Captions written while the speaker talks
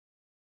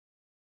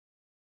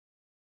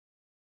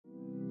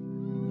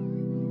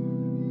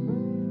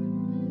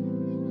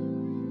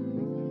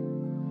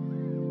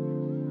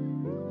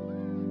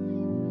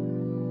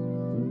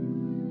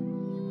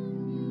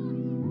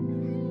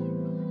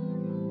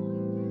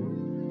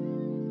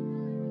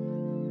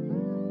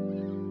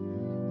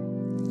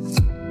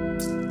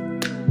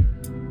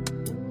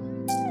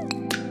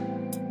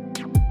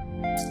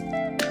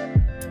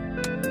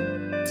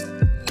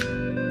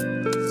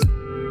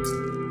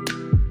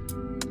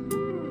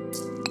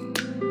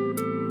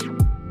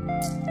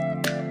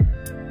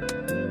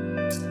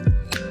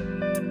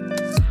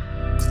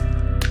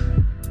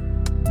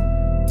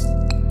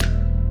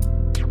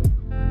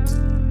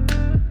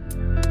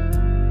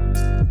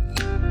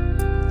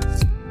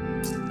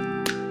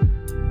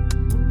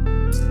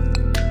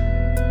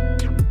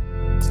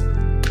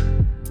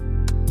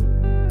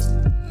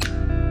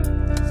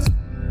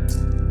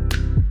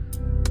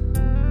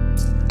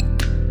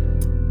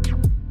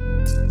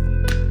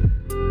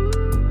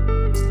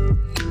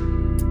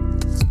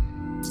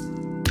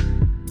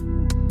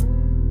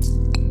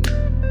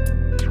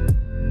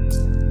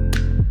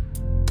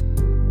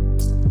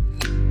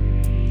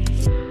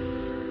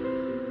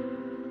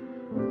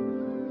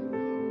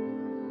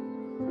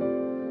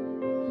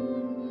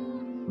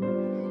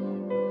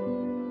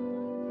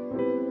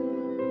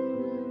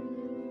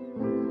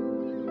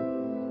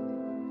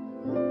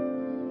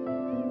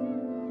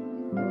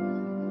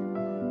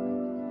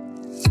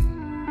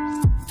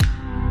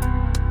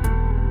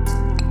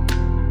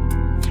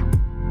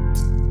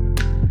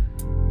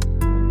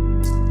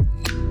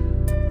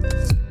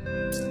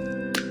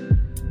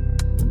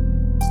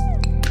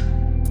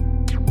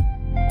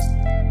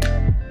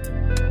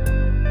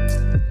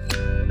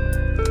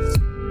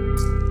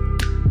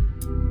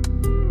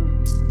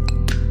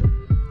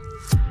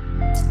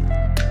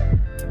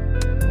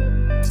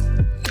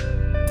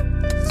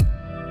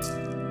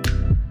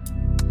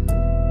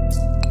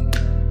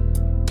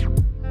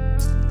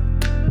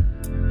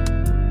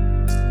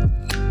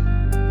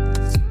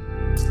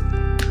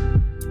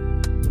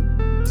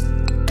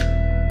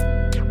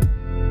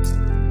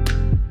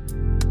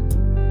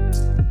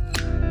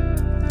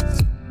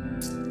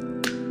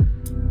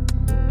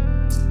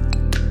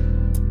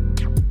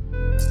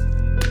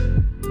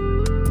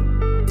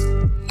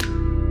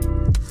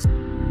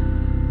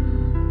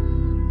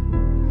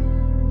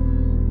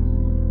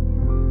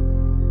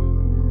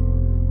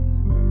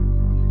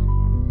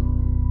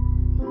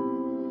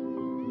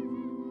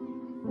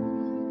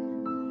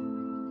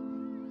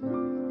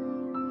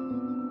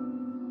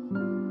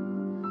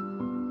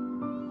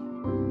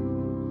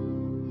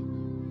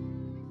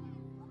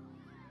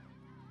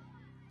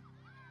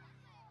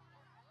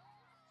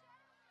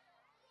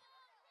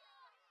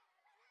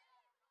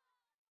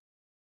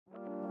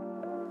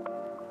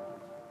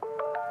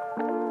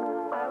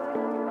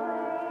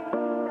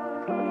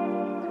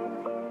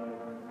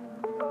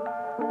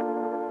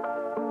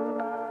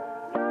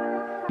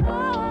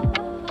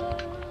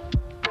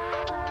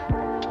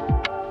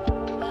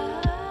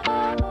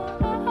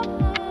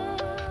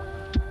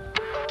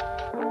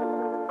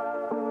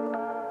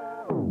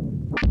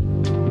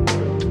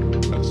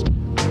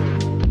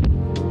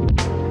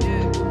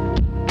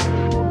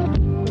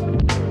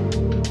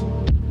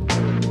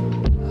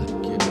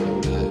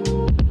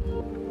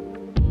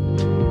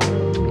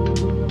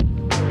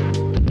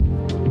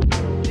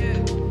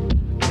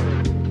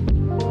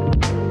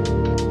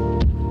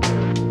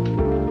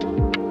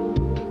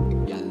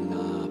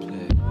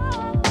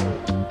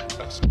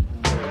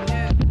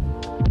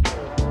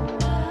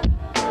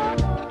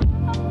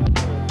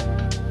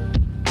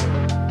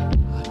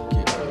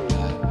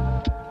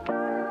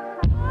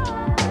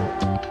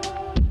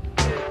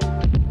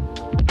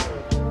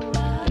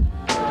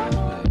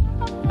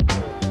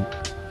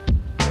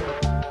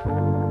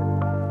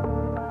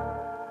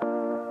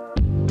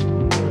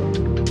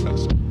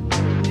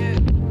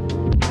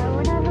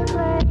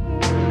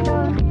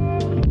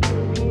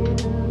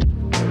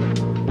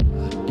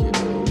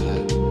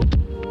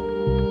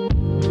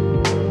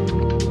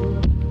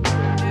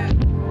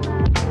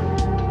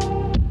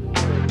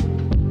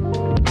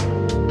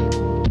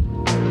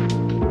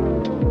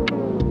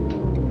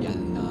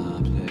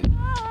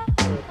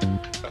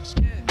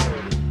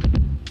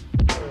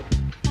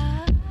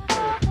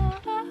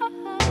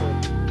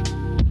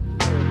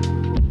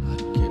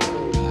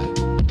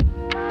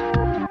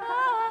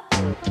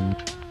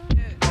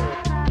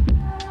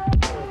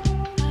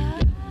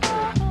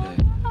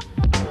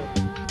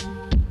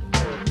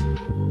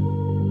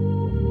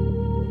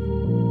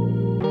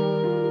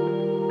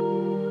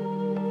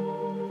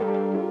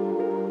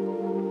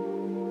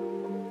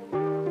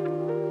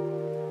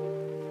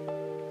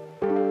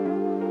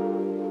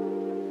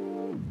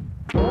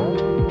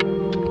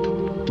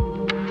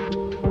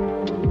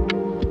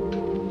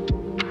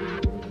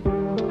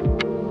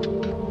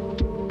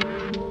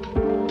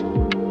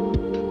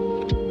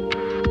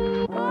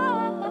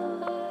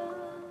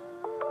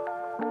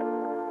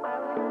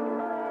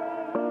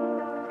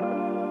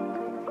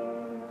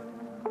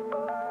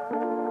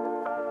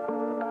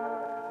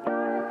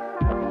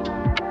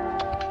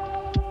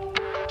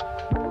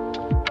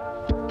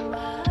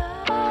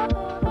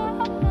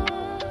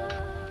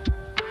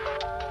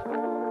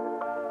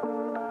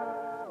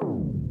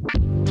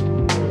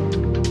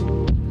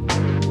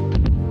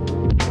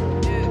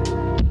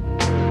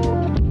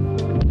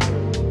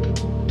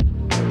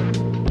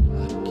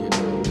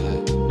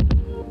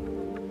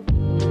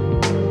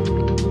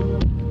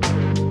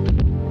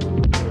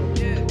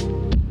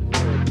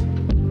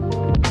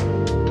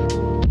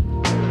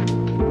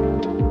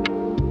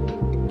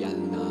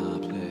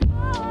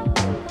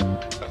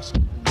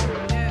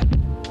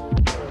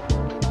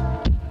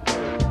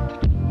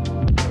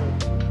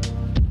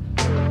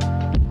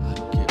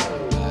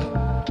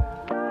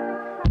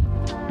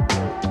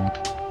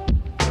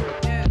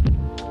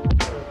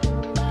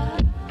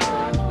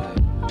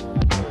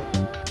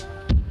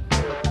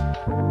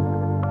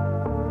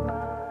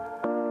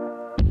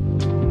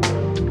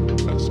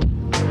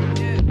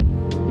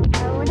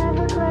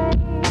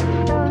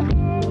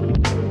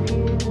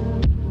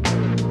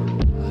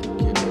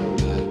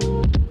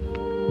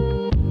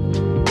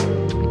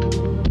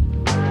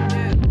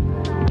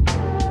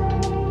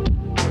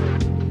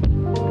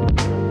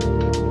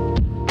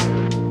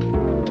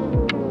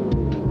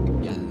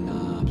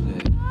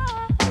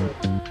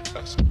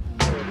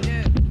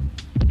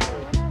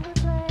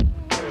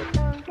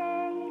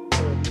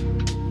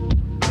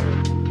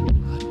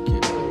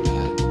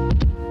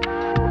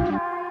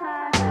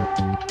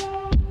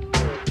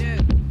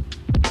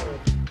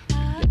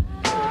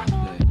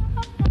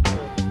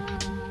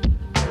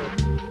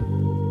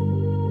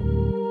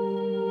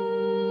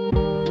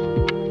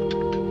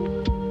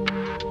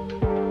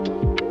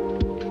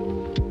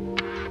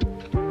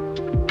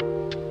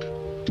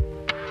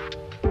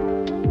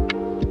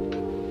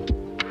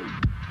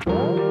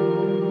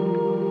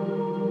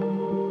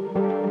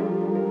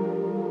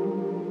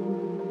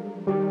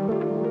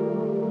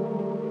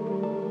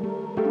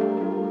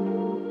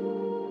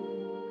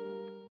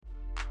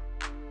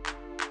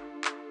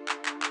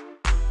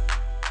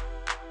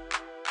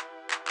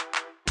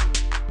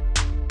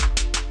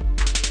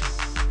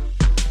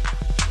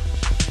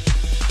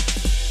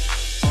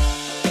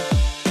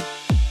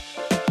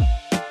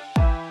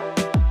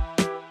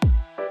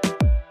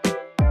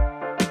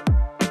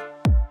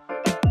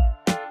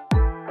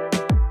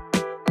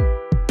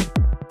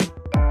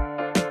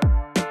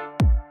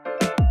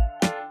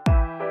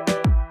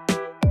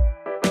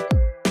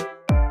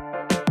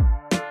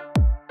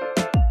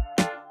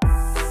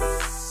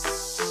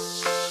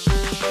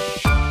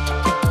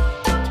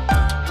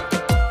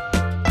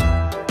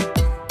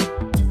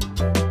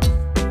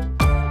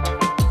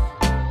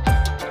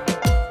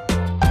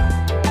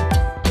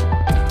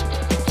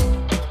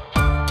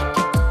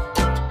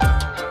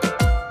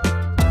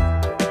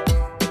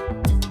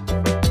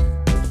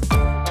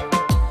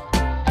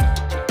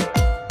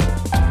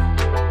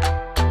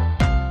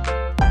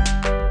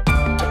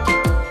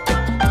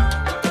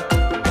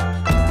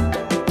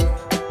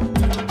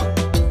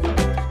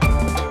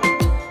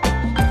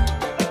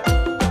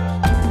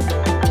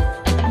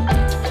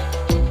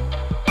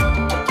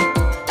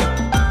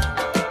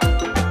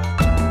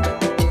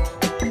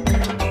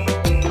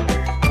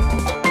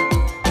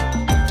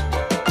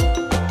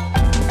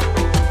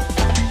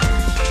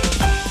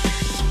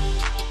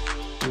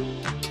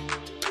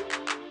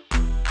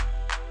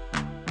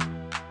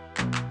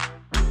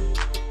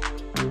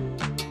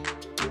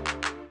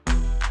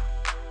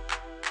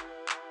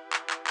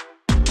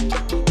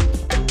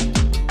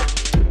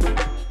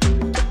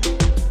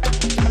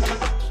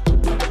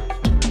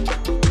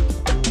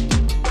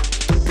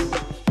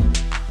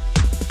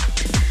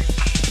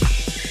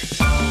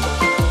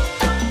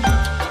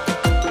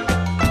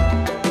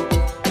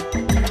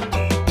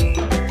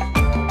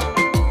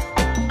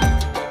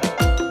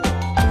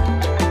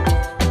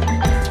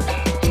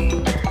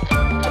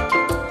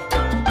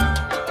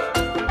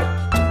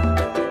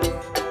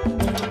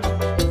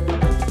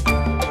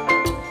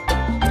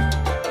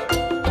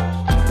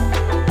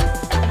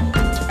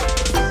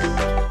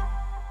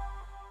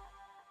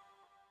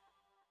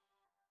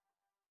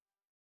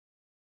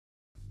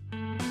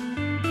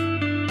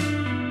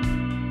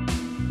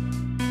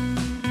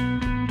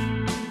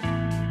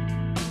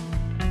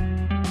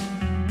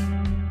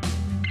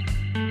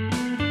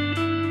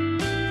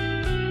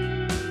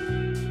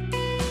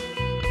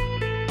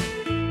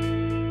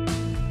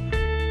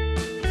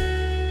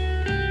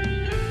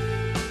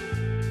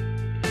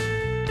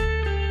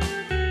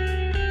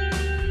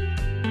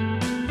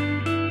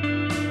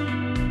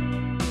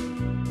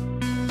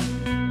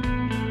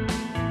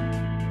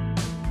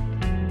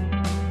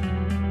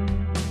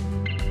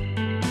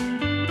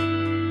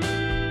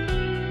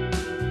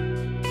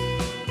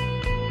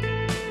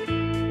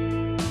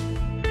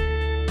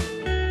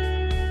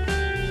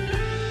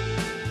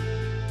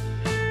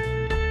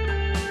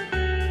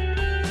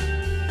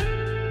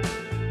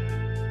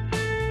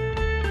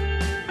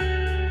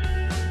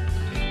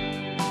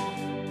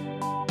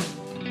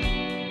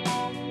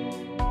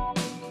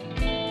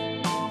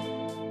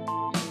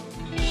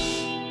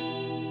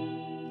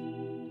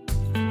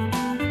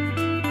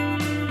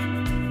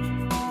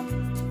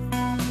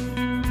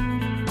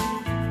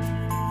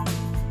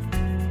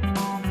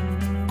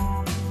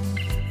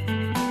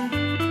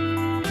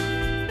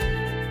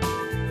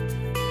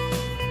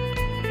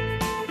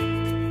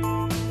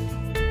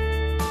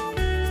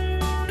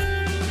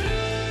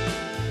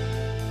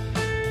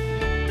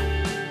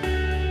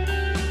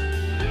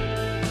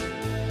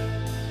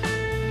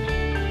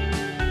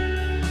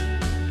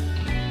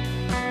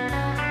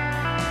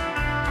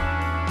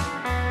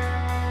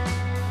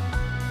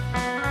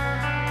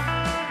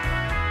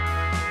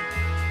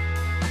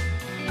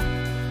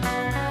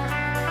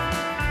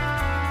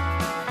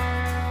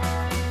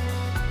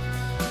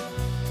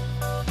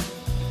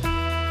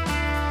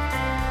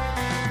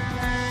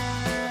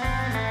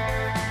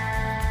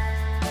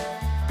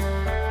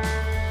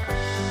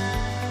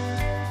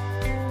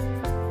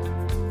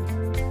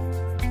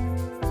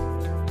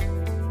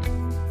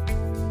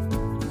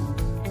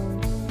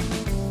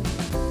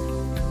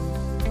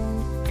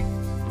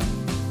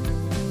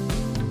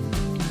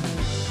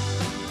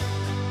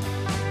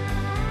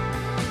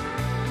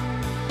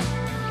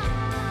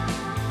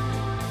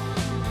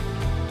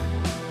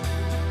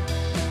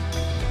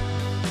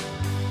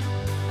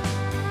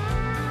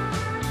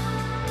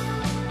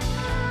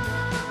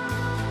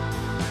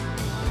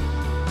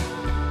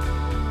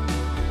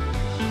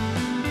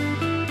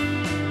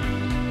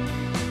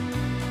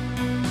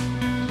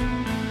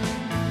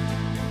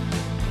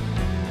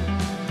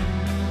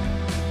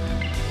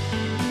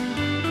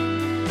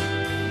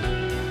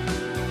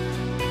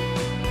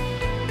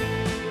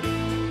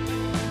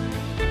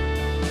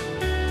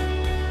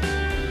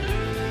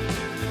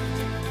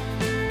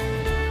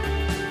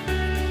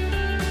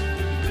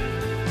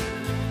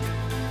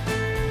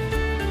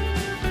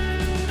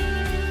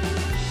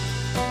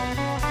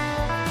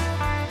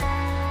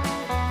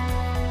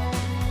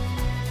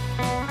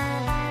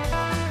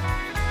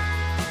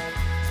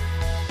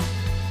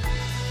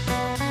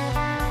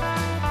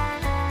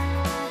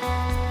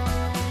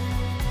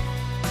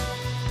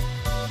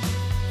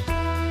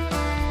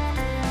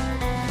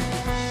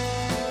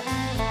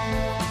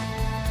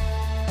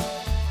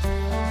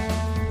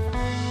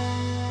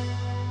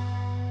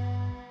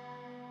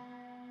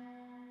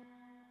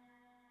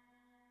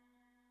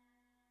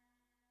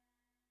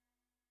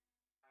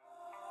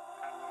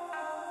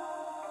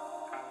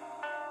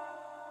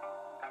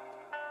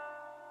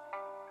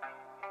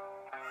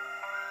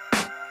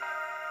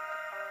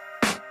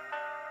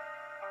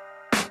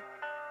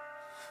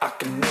I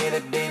can hear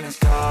the demons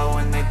call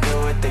when they do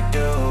what they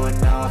do.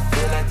 And now I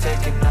feel like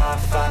taking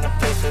off, find a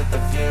place with a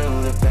view.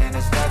 The pain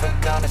is never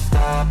gonna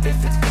stop if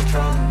it's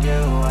controlling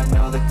you. I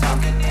know that time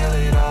can heal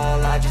it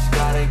all, I just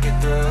gotta get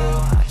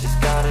through. I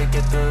just gotta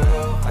get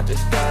through, I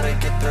just gotta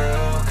get through.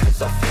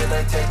 Cause I feel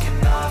like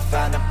taking off,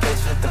 find a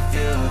place with a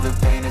view. The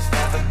pain is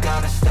never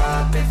gonna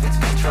stop if it's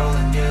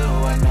controlling you.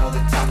 I know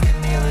that time can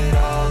heal it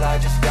all, I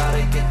just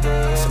gotta get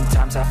through.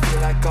 Sometimes I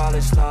feel like all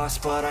is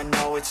lost, but I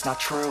know it's not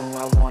true.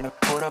 I wanna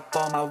put up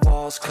all my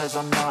walls cause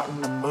I'm not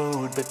in the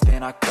mood, but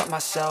then I cut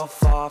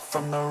myself off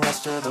from the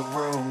rest of the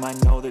room. I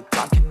know that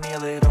time can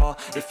heal it all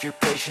if you're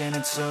patient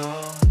and soon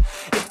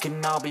it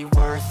can all be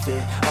worth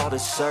it, all the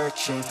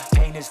searching.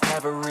 Pain is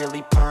never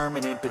really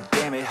permanent, but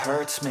damn it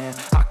hurts, man.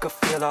 I could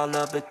feel all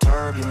of the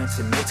turbulence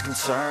and it's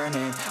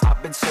concerning.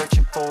 I've been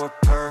searching for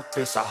a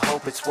purpose, I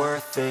hope it's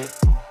worth it.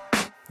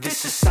 This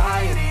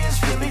society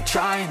is really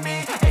trying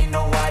me. Ain't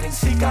no hide and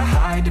seek, I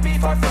hide to be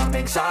far from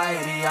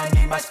anxiety. I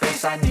need my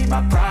space, I need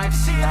my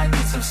privacy. I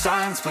need some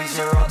silence, please,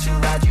 you're all too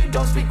loud. You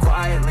don't speak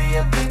quietly,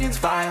 opinions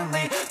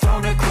violently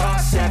thrown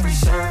across every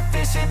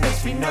surface. It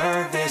makes me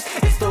nervous,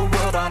 is the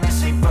world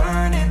honestly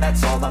burning?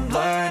 That's all I'm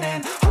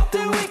learning. Hope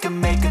that we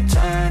can make a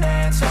turn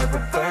and start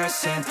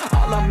reversing.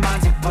 All our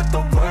minds have put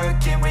the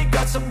work in, we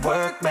got some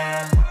work, man.